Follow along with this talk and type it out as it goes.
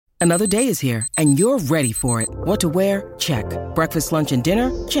Another day is here, and you're ready for it. What to wear? Check. Breakfast, lunch, and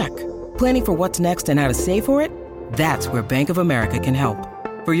dinner? Check. Planning for what's next and how to save for it? That's where Bank of America can help.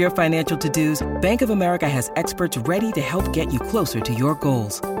 For your financial to-dos, Bank of America has experts ready to help get you closer to your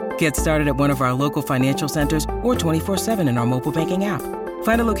goals. Get started at one of our local financial centers or 24/7 in our mobile banking app.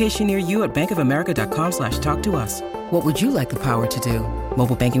 Find a location near you at bankofamerica.com/talktous. What would you like the power to do?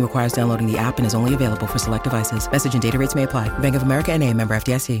 Mobile banking requires downloading the app and is only available for select devices. Message and data rates may apply. Bank of America N.A., member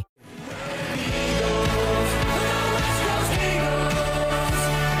FDIC.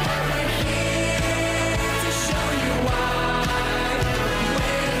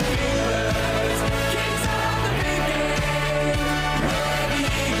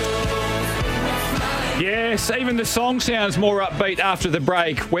 Yes, even the song sounds more upbeat after the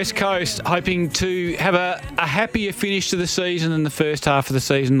break. West Coast hoping to have a happier finish to the season than the first half of the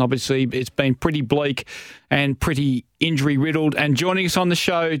season. Obviously, it's been pretty bleak and pretty injury-riddled. And joining us on the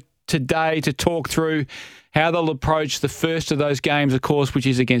show today to talk through how they'll approach the first of those games, of course, which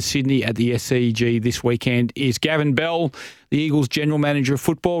is against Sydney at the SCG this weekend, is Gavin Bell, the Eagles General Manager of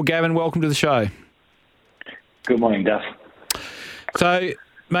Football. Gavin, welcome to the show. Good morning, Duff. So,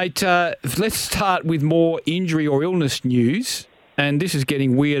 mate, let's start with more injury or illness news. And this is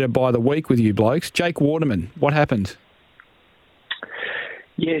getting weirder by the week with you blokes. Jake Waterman, what happened?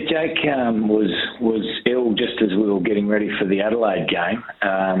 Yeah, Jake was ill just as we were getting ready for the Adelaide game.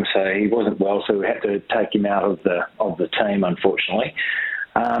 So he wasn't well, so we had to take him out of the team, unfortunately.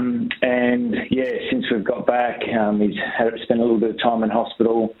 And yeah, since we've got back, he's had spent a little bit of time in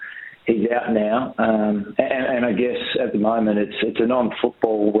hospital. He's out now, and I guess at the moment it's a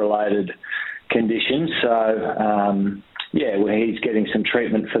non-football related condition. So he's getting some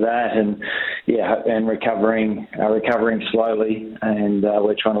treatment for that, and recovering slowly, and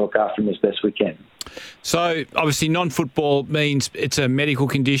we're trying to look after him as best we can. So obviously, non-football means it's a medical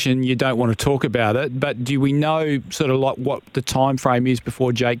condition. You don't want to talk about it, but do we know sort of like what the time frame is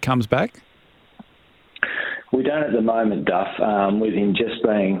before Jake comes back? We don't at the moment, Duff. With him just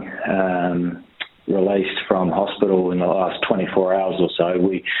being released from hospital in the last 24 hours or so,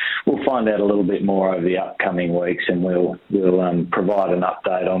 we'll find out a little bit more over the upcoming weeks, and we'll provide an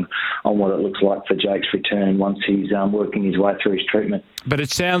update on what it looks like for Jake's return once he's working his way through his treatment. But it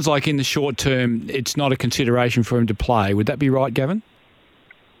sounds like in the short term, it's not a consideration for him to play. Would that be right, Gavin?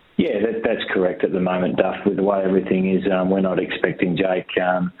 Yeah, that's correct at the moment, Duff. With the way everything is, we're not expecting Jake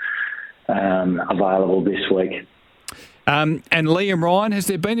available this week. And Liam Ryan, has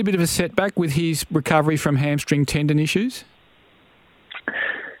there been a bit of a setback with his recovery from hamstring tendon issues?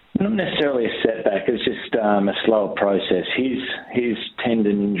 Not necessarily a setback. It's just a slower process. His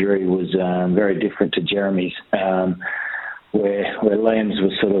tendon injury was very different to Jeremy's, where Liam's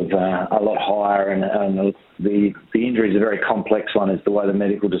was sort of a lot higher, and the injury is a very complex one, is the way the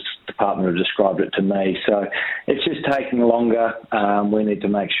medical department have described it to me. So it's just taking longer. We need to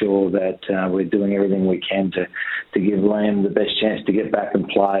make sure that we're doing everything we can to give Liam the best chance to get back and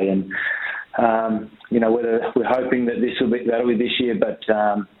play. And whether we're hoping that that'll be this year, but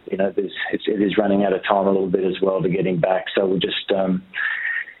it is running out of time a little bit as well to get him back. So we'll just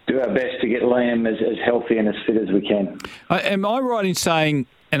do our best to get Liam as healthy and as fit as we can. Am I right in saying,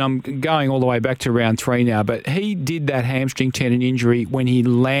 and I'm going all the way back to round 3 now, but he did that hamstring tendon injury when he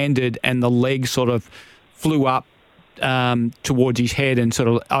landed and the leg sort of flew up towards his head and sort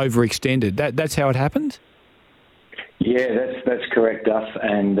of overextended. That's how it happened? Yeah, that's correct, Duff.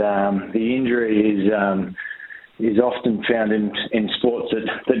 And the injury is often found in sports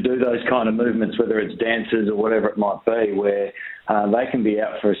that do those kind of movements, whether it's dancers or whatever it might be, where they can be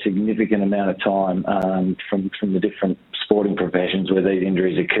out for a significant amount of time from the different sporting professions where these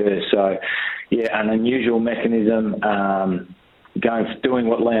injuries occur. So, yeah, an unusual mechanism. Doing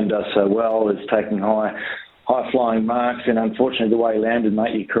what Liam does so well is taking high-flying marks, and unfortunately the way he landed,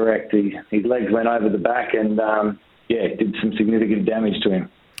 mate, you're correct. His legs went over the back and, it did some significant damage to him.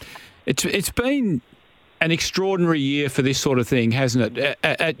 It's been an extraordinary year for this sort of thing, hasn't it,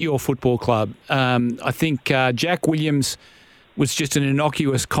 at your football club? I think Jack Williams was just an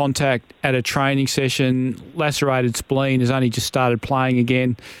innocuous contact at a training session, lacerated spleen, has only just started playing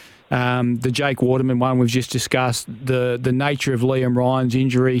again. The Jake Waterman one we've just discussed, the nature of Liam Ryan's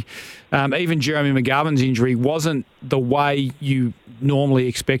injury, even Jeremy McGovern's injury wasn't the way you normally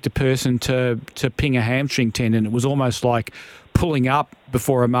expect a person to ping a hamstring tendon. It was almost like pulling up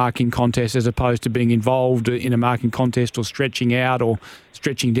before a marking contest as opposed to being involved in a marking contest or stretching out or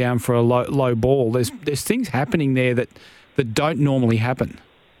stretching down for a low ball. There's things happening there that don't normally happen.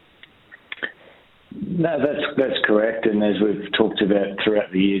 No, that's correct. And as we've talked about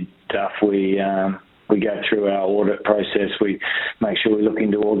throughout the year, Duff, go through our audit process. We make sure we look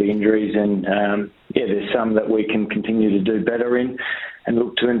into all the injuries, and there's some that we can continue to do better in and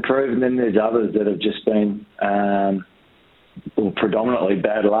look to improve, and then there's others that have just been predominantly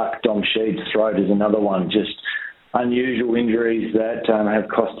bad luck. Dom Sheed's throat is another one, just unusual injuries that have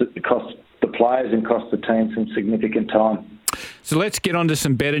cost the players and cost the team some significant time. So let's get on to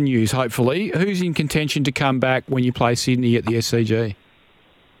some better news, hopefully. Who's in contention to come back when you play Sydney at the SCG?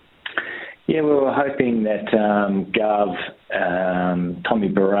 Yeah, we were hoping that Gav, Tommy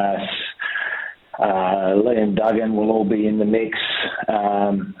Barrass, Liam Duggan will all be in the mix.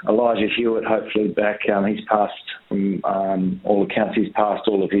 Elijah Hewitt, hopefully back. He's passed, from all accounts, he's passed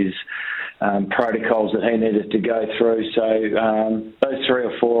all of his protocols that he needed to go through. So those 3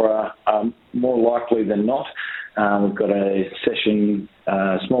 or 4 are more likely than not. We've got a session,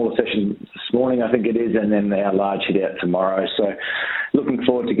 smaller session this morning, I think it is, and then our large hit out tomorrow. So looking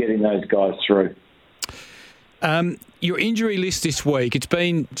forward to getting those guys through. Your injury list this week, it's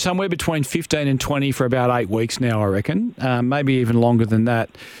been somewhere between 15 and 20 for about 8 weeks now, I reckon, maybe even longer than that.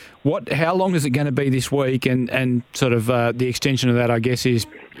 How long is it going to be this week? And sort of the extension of that, I guess, is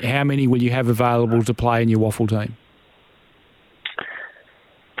how many will you have available to play in your waffle team?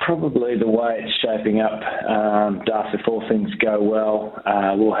 Probably the way it's shaping up, Duff, if all things go well,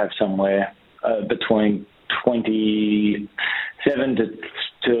 we'll have somewhere between 27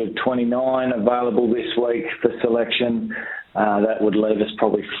 to 29 available this week for selection. That would leave us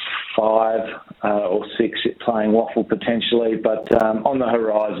probably 5 or 6 playing waffle potentially. But on the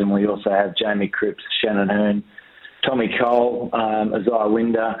horizon, we also have Jamie Cripps, Shannon Hearn, Tommy Cole, Isaiah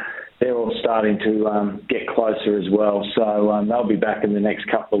Winder. They're all starting to get closer as well. So they'll be back in the next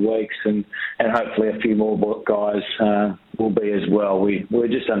couple of weeks, and hopefully a few more guys will be as well. We're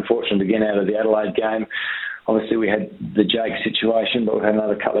just unfortunate again out of the Adelaide game. Obviously, we had the Jake situation, but we've had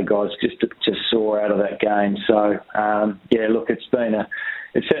another couple of guys just sore out of that game. So,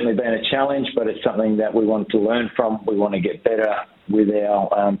 it's certainly been a challenge, but it's something that we want to learn from. We want to get better with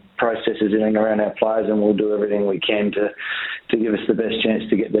our processes in and around our players, and we'll do everything we can to give us the best chance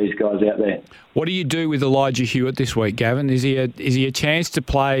to get these guys out there. What do you do with Elijah Hewitt this week, Gavin? Is he a chance to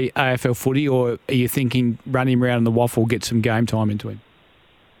play AFL footy, or are you thinking run him around in the waffle, get some game time into him?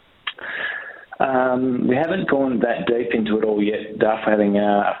 We haven't gone that deep into it all yet, Duff, having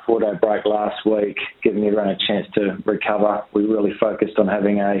a 4-day break last week, giving everyone a chance to recover. We really focused on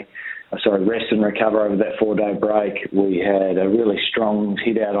having rest and recover over that 4-day break. We had a really strong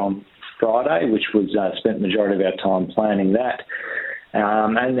hit out on Friday, which was spent the majority of our time planning that.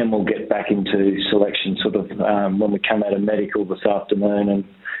 And then we'll get back into selection sort of when we come out of medical this afternoon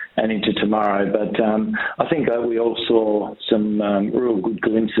and into tomorrow. But I think we all saw some real good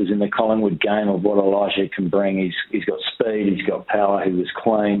glimpses in the Collingwood game of what Elijah can bring. He's got speed, he's got power, he was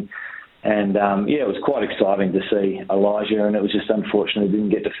clean. And, it was quite exciting to see Elijah, and it was just unfortunate he didn't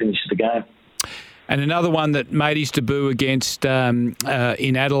get to finish the game. And another one that made his debut against in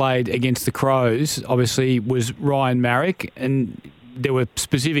Adelaide against the Crows, obviously, was Ryan Marrick, and there were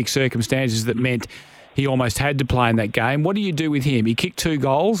specific circumstances that meant he almost had to play in that game. What do you do with him? He kicked 2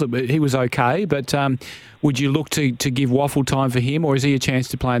 goals, he was okay, but would you look to give waffle time for him, or is he a chance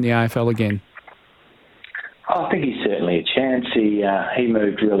to play in the AFL again? I think he's certainly a chance. He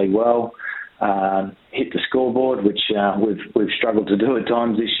moved really well, hit the scoreboard, which we've struggled to do at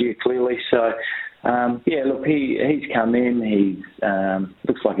times this year, clearly. So, he's come in. He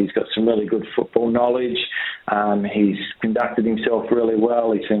looks like he's got some really good football knowledge. He's conducted himself really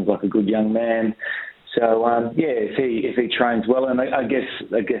well. He seems like a good young man. So, if he trains well, and I guess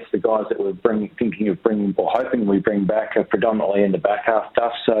the guys that we're thinking of bringing or hoping we bring back are predominantly in the back half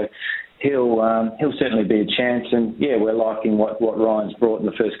stuff. So he'll certainly be a chance, and we're liking what Ryan's brought in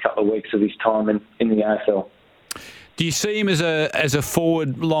the first couple of weeks of his time in the AFL. Do you see him as a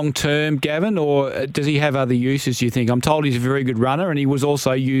forward long term, Gavin, or does he have other uses, do you think? I'm told he's a very good runner, and he was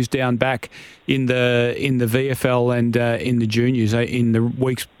also used down back in the VFL and in the juniors in the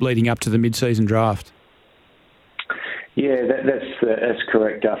weeks leading up to the mid-season draft. Yeah, that's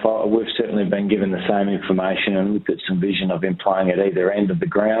correct, Duff. We've certainly been given the same information and looked at some vision of him playing at either end of the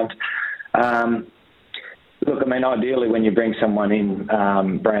ground. Look, I mean, ideally when you bring someone in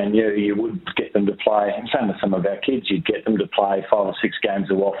brand new, you would get them to play, and same with some of our kids, you'd get them to play 5 or 6 games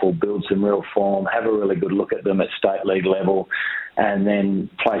of waffle, build some real form, have a really good look at them at state league level, and then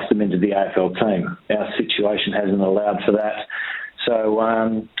place them into the AFL team. Our situation hasn't allowed for that. So,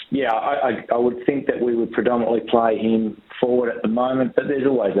 I would think that we would predominantly play him forward at the moment, but there's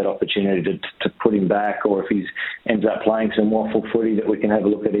always that opportunity to put him back, or if he ends up playing some waffle footy, that we can have a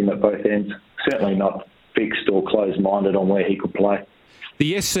look at him at both ends. Certainly not fixed or closed-minded on where he could play.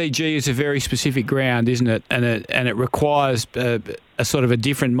 The SCG is a very specific ground, isn't it? And it requires a sort of a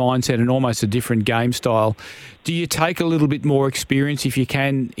different mindset and almost a different game style. Do you take a little bit more experience, if you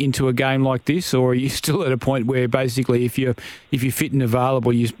can, into a game like this, or are you still at a point where basically if you're fit and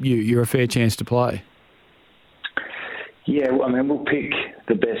available, you're a fair chance to play? Yeah, well, I mean, we'll pick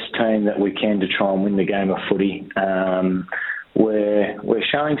the best team that we can to try and win the game of footy. We're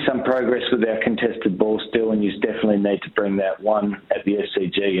showing some progress with our contested ball still, and you definitely need to bring that, one, at the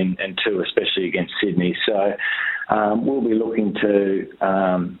SCG and two, especially against Sydney. So we'll be looking to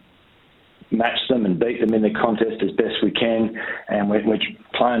match them and beat them in the contest as best we can, and we're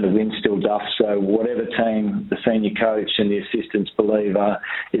playing to win still, Duff. So whatever team the senior coach and the assistants believe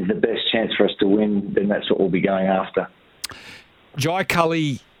is the best chance for us to win, then that's what we'll be going after. Jai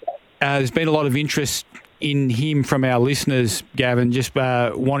Culley, there's been a lot of interest in him from our listeners, Gavin, just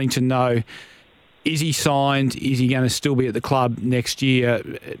wanting to know, is he signed? Is he going to still be at the club next year?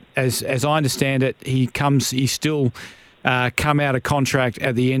 As I understand it, he's still come out of contract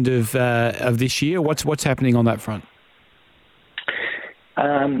at the end of this year. What's happening on that front?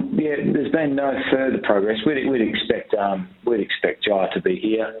 Yeah, there's been no further progress. We'd expect Jai to be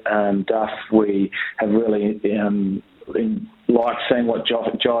here. Duff, we have really liked seeing what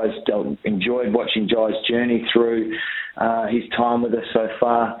Jai's enjoyed watching Jai's journey through his time with us so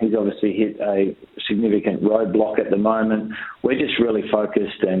far. He's obviously hit a significant roadblock at the moment. We're just really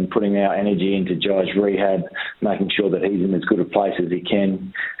focused and putting our energy into Jai's rehab, making sure that he's in as good a place as he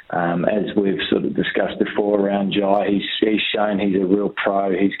can. As we've sort of discussed before around Jai, he's shown he's a real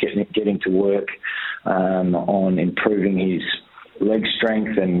pro. He's getting to work on improving his leg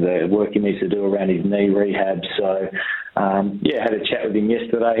strength and the work he needs to do around his knee rehab. So, had a chat with him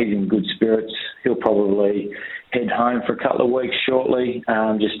yesterday. He's in good spirits. He'll probably head home for a couple of weeks shortly,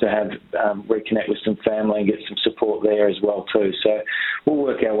 just to have reconnect with some family and get some support there as well too. So we'll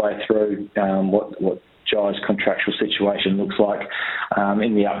work our way through what Jai's contractual situation looks like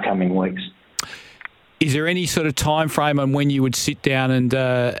in the upcoming weeks. Is there any sort of time frame on when you would sit down and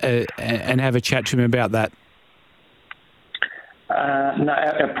have a chat to him about that? No,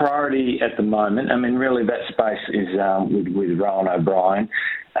 our priority at the moment, I mean, really that space is with Rowan O'Brien.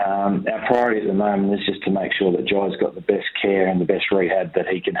 Our priority at the moment is just to make sure that Jai's got the best care and the best rehab that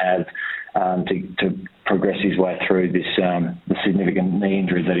he can have to progress his way through this the significant knee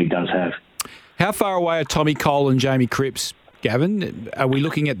injury that he does have. How far away are Tommy Cole and Jamie Cripps, Gavin? Are we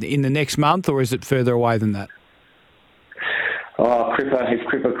looking at in the next month, or is it further away than that? Oh, if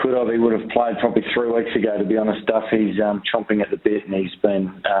Cripper could have, he would have played probably 3 weeks ago, to be honest, Duff. He's chomping at the bit, and he's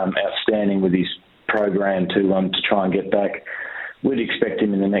been outstanding with his program to try and get back. We'd expect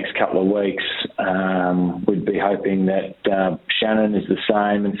him in the next couple of weeks. We'd be hoping that Shannon is the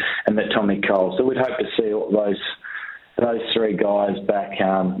same and that Tommy Cole. So we'd hope to see all those three guys back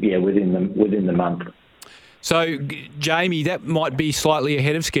within the month. So, Jamie, that might be slightly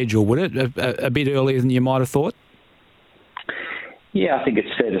ahead of schedule, would it? A bit earlier than you might have thought? Yeah, I think it's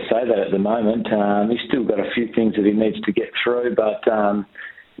fair to say that at the moment. He's still got a few things that he needs to get through, but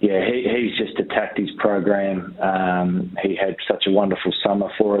he's just attacked his program. He had such a wonderful summer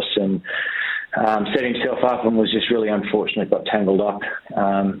for us and set himself up, and was just really unfortunate, got tangled up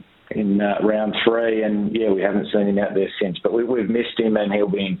in round 3, and we haven't seen him out there since. But we've missed him, and he'll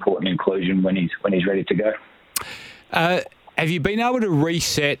be an important inclusion when he's ready to go. Have you been able to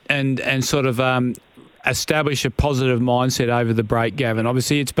reset and sort of establish a positive mindset over the break, Gavin?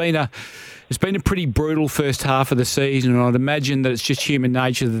 Obviously, it's been a pretty brutal first half of the season, and I'd imagine that it's just human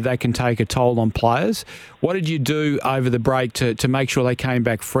nature that can take a toll on players. What did you do over the break to make sure they came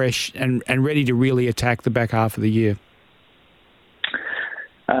back fresh and ready to really attack the back half of the year?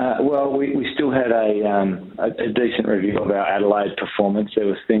 We still had a decent review of our Adelaide performance. There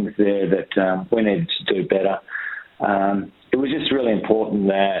was things there that we needed to do better. It was just really important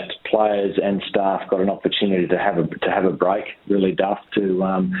that players and staff got an opportunity to have a break, really, Duff,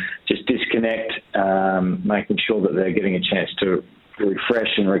 to just disconnect, making sure that they're getting a chance to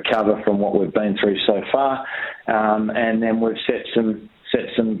refresh and recover from what we've been through so far. And then we've set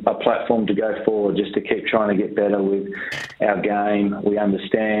a platform to go forward, just to keep trying to get better with our game. We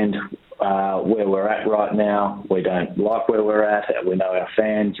understand where we're at right now. We don't like where we're at. We know our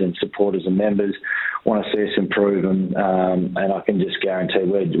fans and supporters and members want to see us improve, and I can just guarantee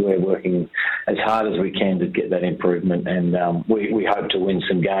we're working as hard as we can to get that improvement, and we hope to win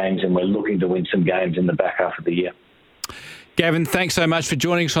some games, and we're looking to win some games in the back half of the year. Gavin, thanks so much for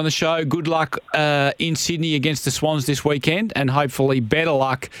joining us on the show. Good luck in Sydney against the Swans this weekend, and hopefully better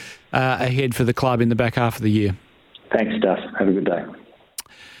luck ahead for the club in the back half of the year. Thanks, Duff. Have a good day.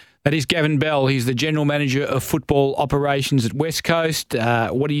 That is Gavin Bell. He's the General Manager of Football Operations at West Coast.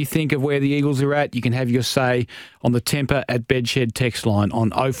 What do you think of where the Eagles are at? You can have your say on the Temper at Bedshed text line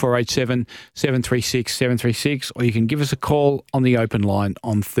on 0487 736 736, or you can give us a call on the open line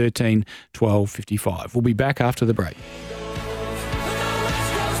on 13 12 55. We'll be back after the break.